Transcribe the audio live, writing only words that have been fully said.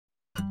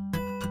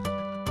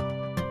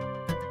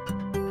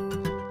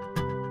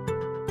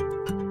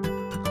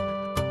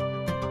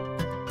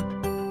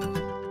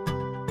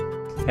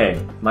Hey,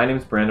 my name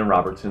is Brandan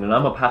Robertson and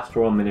I'm a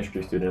Pastoral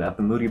Ministries Student at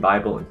the Moody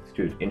Bible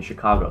Institute in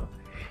Chicago.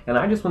 And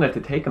I just wanted to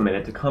take a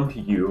minute to come to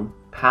you,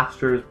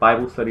 pastors,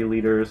 Bible study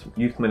leaders,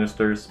 youth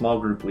ministers,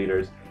 small group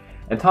leaders,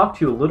 and talk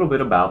to you a little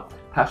bit about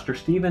Pastor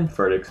Steven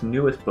Furtick's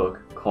newest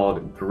book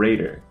called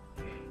Greater.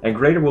 And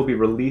Greater will be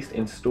released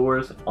in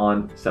stores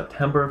on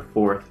September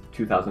 4th,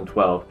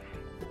 2012,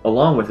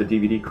 along with the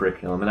DVD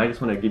curriculum. And I just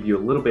want to give you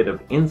a little bit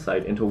of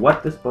insight into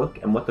what this book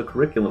and what the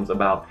curriculum's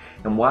about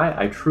and why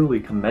I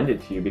truly commend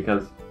it to you,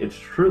 because it's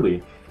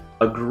truly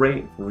a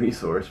great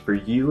resource for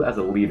you as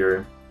a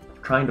leader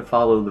trying to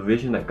follow the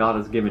vision that God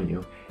has given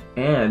you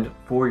and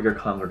for your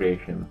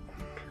congregation.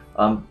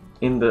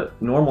 In the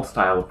normal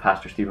style of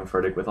Pastor Steven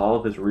Furtick, with all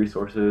of his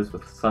resources,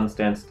 with Sun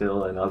Stand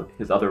Still and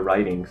his other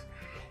writings,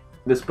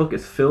 this book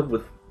is filled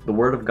with the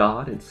Word of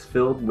God, it's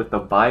filled with the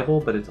Bible,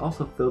 but it's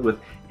also filled with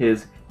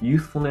his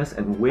youthfulness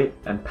and wit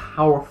and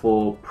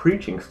powerful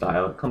preaching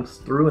style that comes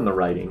through in the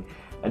writing.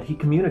 And he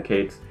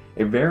communicates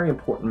a very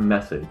important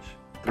message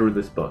through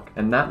this book.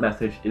 And that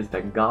message is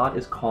that God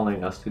is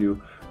calling us to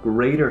do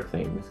greater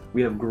things.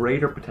 We have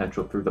greater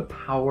potential through the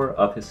power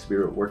of his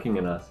Spirit working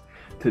in us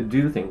to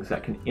do things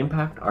that can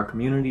impact our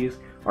communities,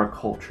 our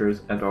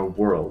cultures, and our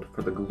world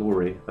for the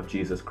glory of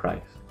Jesus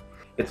Christ.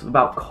 It's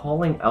about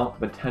calling out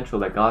the potential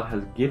that God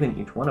has given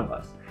each one of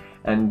us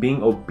and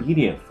being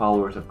obedient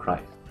followers of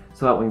Christ,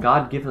 so that when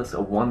God gives us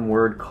a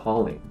one-word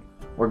calling,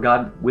 or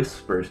God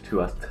whispers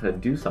to us to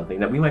do something,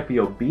 that we might be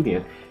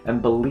obedient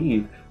and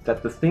believe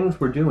that the things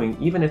we're doing,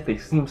 even if they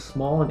seem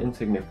small and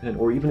insignificant,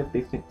 or even if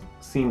they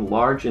seem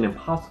large and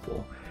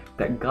impossible,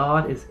 that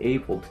God is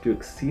able to do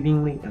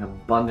exceedingly and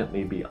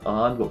abundantly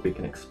beyond what we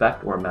can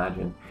expect or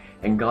imagine.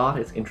 And God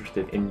is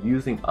interested in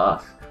using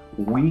us,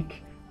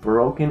 weak,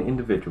 broken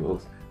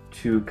individuals,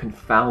 to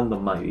confound the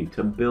mighty,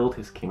 to build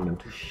his kingdom,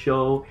 to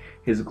show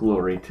his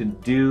glory, to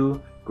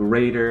do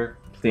greater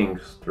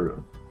things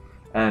through.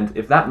 And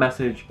if that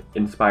message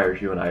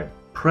inspires you, and I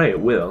pray it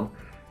will,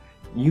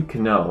 you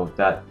can know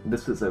that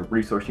this is a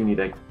resource you need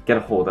to get a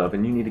hold of,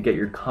 and you need to get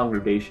your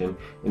congregation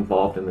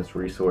involved in this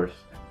resource.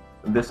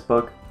 This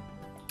book,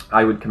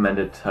 I would commend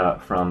it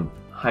from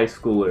high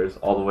schoolers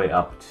all the way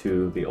up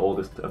to the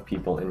oldest of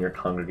people in your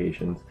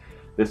congregations.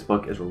 This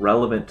book is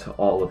relevant to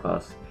all of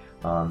us.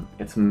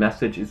 Its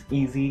message is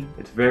easy,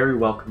 it's very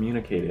well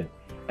communicated,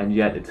 and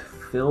yet it's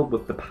filled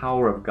with the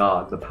power of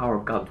God, the power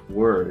of God's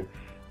Word.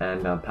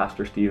 And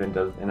Pastor Steven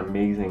does an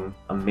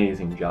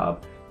amazing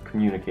job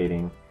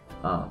communicating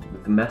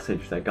the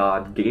message that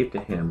God gave to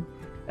him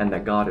and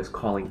that God is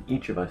calling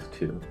each of us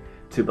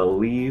to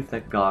believe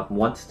that God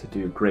wants to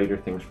do greater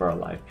things for our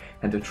life,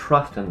 and to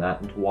trust in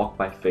that and to walk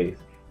by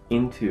faith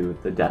into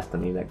the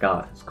destiny that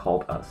God has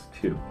called us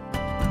to.